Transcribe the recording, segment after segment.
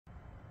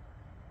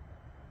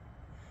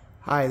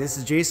Hi, this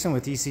is Jason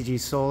with ECG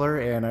Solar,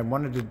 and I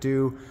wanted to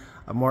do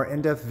a more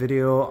in-depth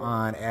video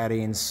on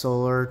adding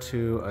solar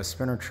to a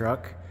sprinter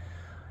truck,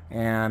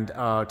 and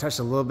touched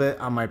a little bit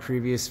on my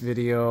previous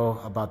video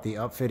about the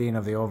upfitting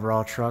of the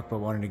overall truck, but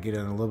wanted to get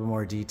in a little bit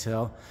more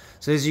detail.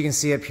 So as you can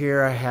see up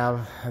here, I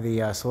have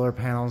the solar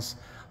panels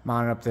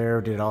mounted up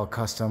there. Did all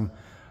custom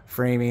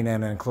framing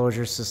and an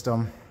enclosure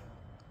system,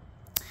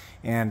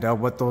 and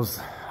what those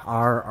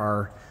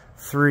are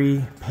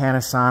 3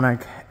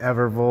 Panasonic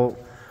Evervolt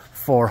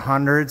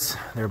 400s.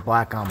 They're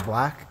black on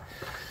black.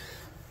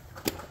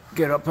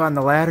 Get up on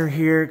the ladder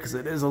here because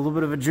it is a little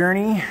bit of a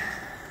journey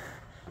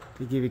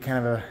to give you kind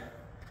of a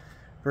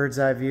bird's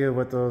eye view of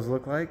what those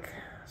look like.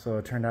 So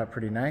it turned out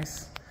pretty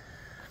nice.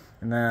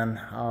 And then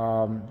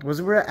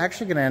we're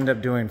actually going to end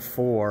up doing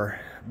 4,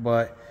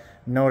 but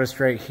noticed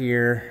right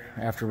here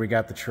after we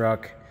got the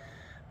truck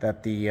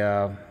that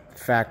the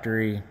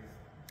factory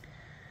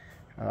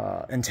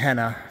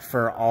antenna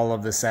for all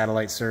of the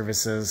satellite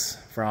services,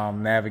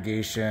 from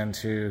navigation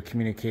to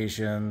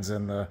communications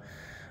and the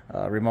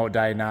remote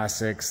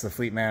diagnostics, the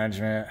fleet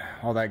management,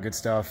 all that good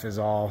stuff is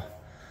all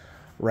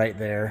right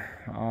there.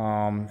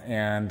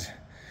 And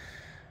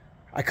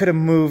I could have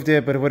moved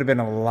it, but it would have been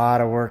a lot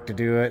of work to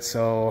do it.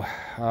 So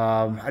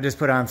I just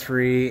put on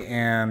 3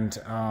 and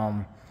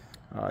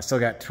still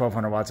got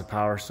 1200 watts of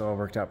power, so it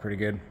worked out pretty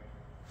good.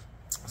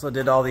 So I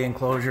did all the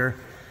enclosure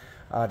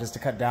just to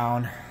cut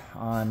down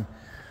on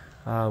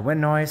wind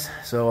noise.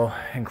 So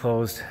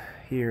enclosed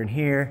here and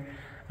here,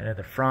 and at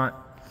the front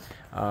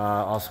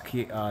also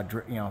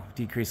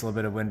decrease a little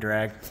bit of wind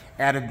drag.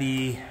 Added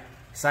the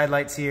side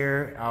lights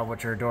here,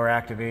 which are door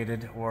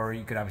activated, or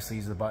you could obviously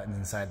use the buttons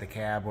inside the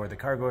cab or the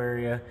cargo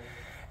area,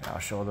 and I'll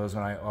show those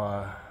when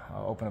I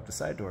open up the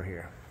side door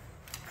here.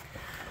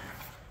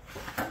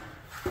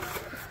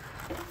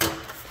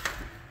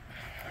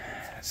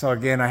 So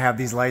again, I have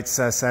these lights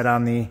set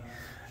on the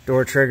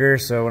door trigger,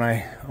 so when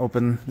I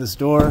open this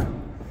door,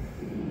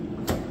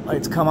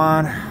 lights come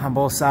on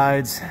both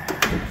sides.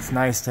 It's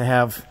nice to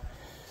have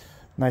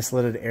nice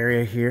lighted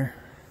area here.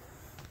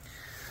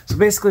 So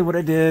basically what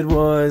I did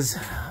was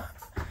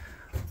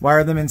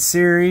wire them in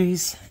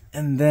series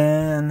and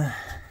then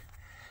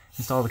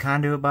install the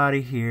conduit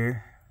body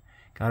here.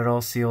 Got it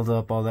all sealed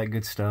up, all that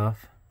good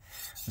stuff.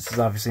 This is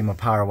obviously my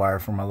power wire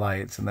for my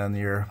lights, and then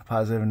your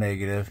positive and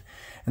negative.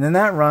 And then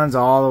that runs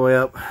all the way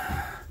up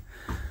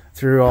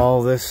through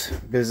all this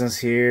business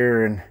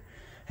here, and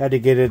had to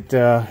get it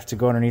to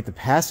go underneath the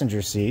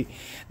passenger seat.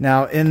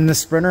 Now in the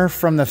Sprinter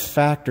from the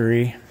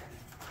factory,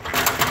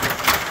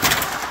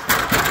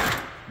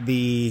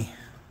 the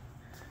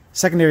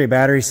secondary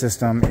battery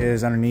system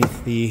is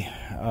underneath the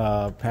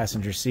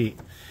passenger seat.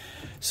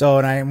 So,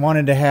 and I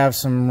wanted to have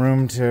some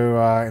room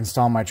to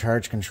install my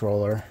charge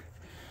controller.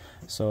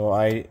 So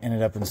I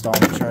ended up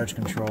installing the charge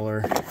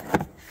controller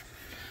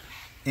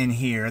in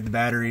here. The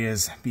battery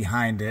is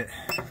behind it.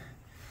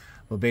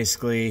 But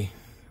basically,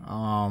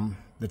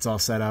 it's all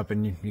set up,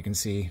 and you can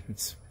see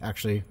it's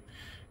actually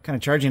kind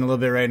of charging a little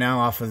bit right now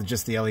off of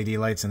just the LED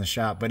lights in the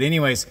shop. But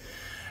anyways,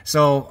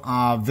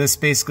 so this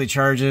basically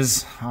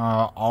charges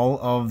all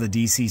of the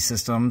DC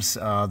systems,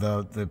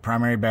 the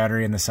primary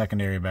battery and the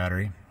secondary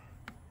battery.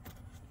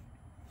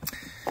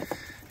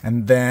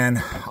 And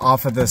then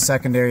off of the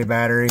secondary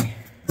battery,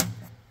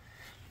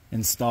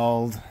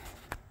 installed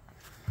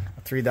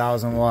a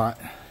 3000 watt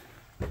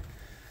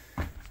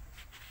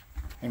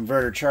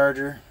inverter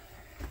charger.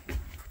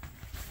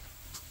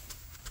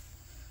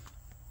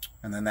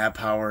 And then that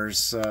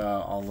powers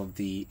all of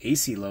the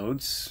AC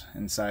loads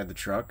inside the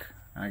truck.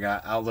 I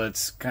got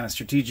outlets kind of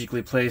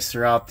strategically placed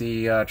throughout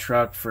the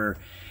truck for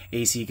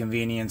AC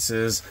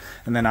conveniences,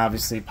 and then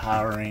obviously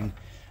powering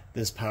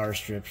this power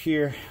strip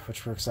here,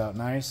 which works out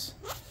nice.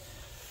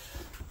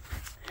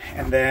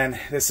 And then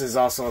this is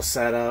also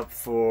set up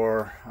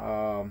for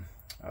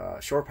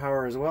shore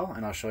power as well,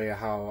 and I'll show you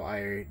how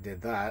I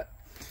did that.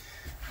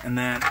 And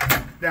then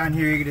down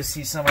here you can just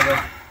see some of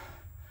the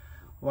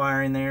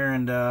wiring there,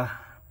 and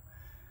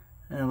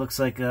it looks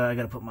like I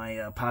got to put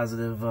my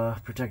positive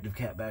protective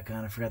cap back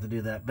on. I forgot to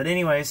do that. But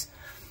anyways,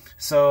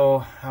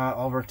 so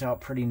all worked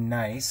out pretty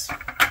nice.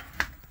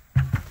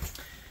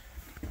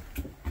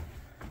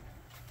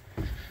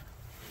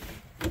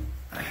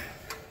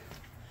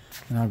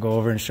 And I'll go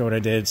over and show what I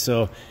did.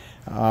 So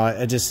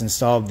I just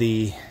installed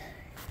the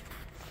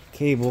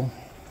cable,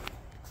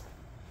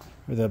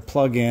 or the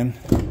plug-in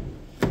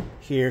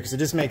here, because it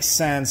just makes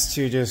sense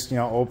to just,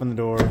 open the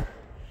door,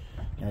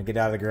 get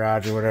out of the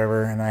garage or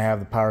whatever, and I have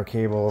the power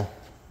cable,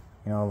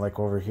 like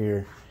over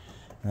here,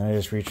 and I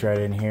just reach right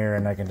in here,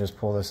 and I can just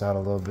pull this out a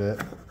little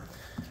bit,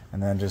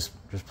 and then just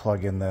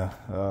plug in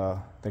the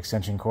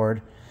extension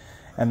cord,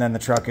 and then the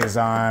truck is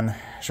on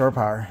shore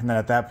power. And then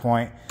at that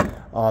point,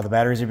 all the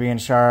batteries are being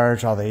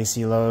charged, all the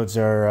AC loads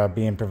are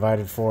being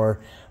provided for,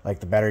 like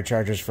the battery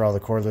chargers for all the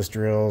cordless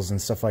drills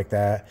and stuff like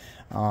that.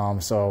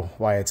 So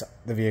while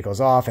the vehicle's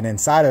off and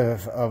inside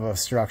of a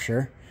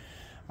structure,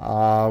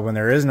 when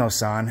there is no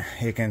sun,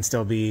 it can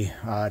still be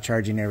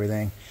charging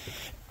everything.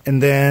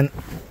 And then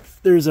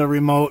there's a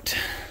remote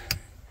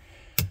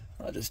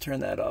just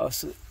turn that off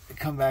so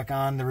come back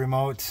on the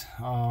remote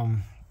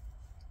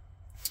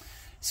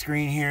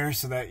screen here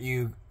so that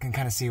you can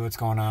kind of see what's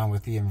going on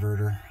with the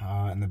inverter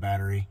and the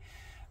battery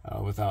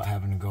without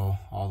having to go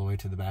all the way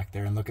to the back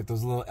there and look at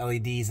those little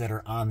LEDs that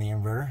are on the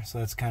inverter. So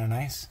that's kind of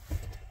nice.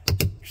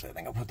 Actually, I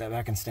think I'll put that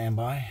back in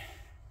standby.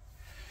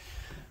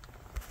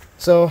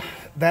 So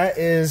that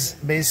is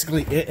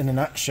basically it in a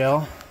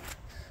nutshell.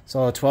 So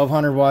a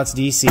 1200 watts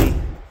DC,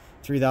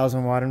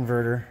 3000 watt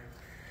inverter.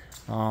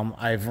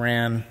 I've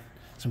ran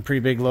some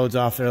pretty big loads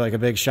off there, like a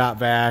big shop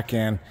vac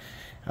and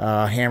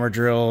hammer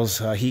drills,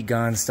 heat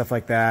guns, stuff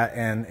like that,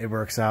 and it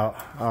works out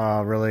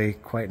really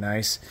quite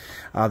nice.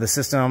 The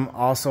system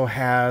also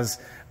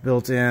has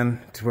built in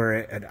to where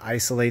it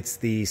isolates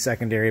the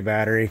secondary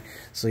battery,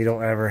 so you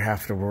don't ever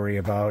have to worry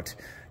about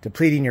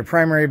depleting your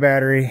primary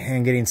battery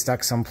and getting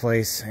stuck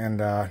someplace and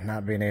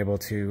not being able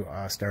to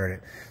start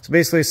it. So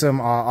basically some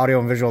audio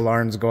and visual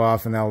alarms go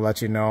off and they'll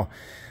let you know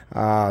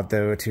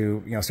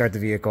to start the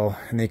vehicle,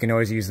 and then you can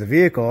always use the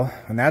vehicle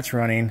when that's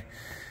running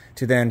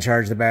to then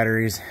charge the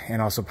batteries and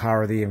also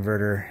power the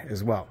inverter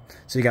as well.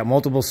 So you got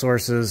multiple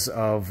sources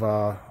of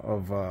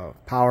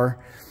power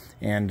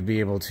and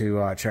be able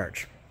to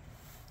charge.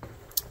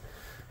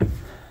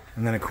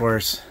 And then of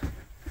course,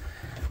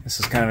 this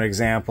is kind of an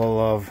example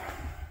of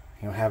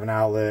have an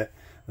outlet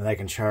that I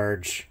can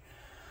charge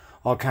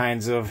all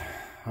kinds of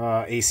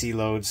AC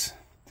loads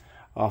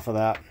off of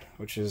that,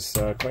 which is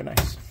quite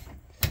nice.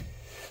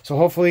 So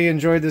hopefully you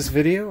enjoyed this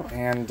video,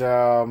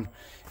 and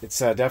it's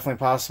definitely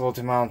possible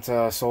to mount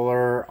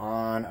solar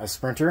on a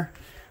Sprinter.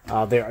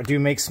 They do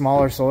make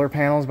smaller solar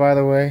panels, by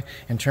the way,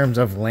 in terms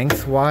of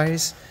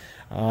lengthwise.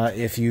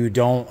 If you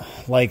don't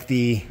like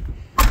the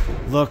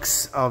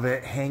looks of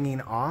it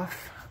hanging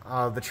off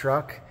the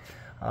truck,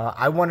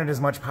 I wanted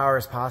as much power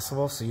as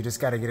possible, so you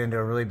just got to get into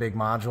a really big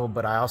module,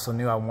 but I also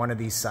knew I wanted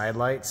these side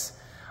lights,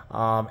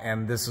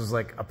 and this was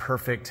like a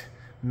perfect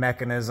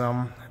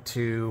mechanism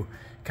to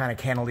kind of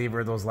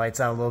cantilever those lights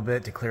out a little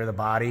bit to clear the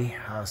body,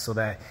 so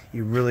that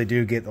you really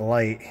do get the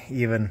light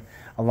even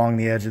along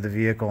the edge of the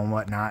vehicle and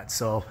whatnot.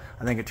 So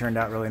I think it turned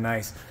out really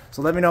nice.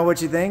 So let me know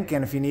what you think,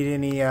 and if you need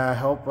any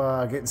help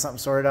getting something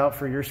sorted out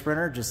for your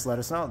Sprinter, just let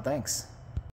us know. Thanks.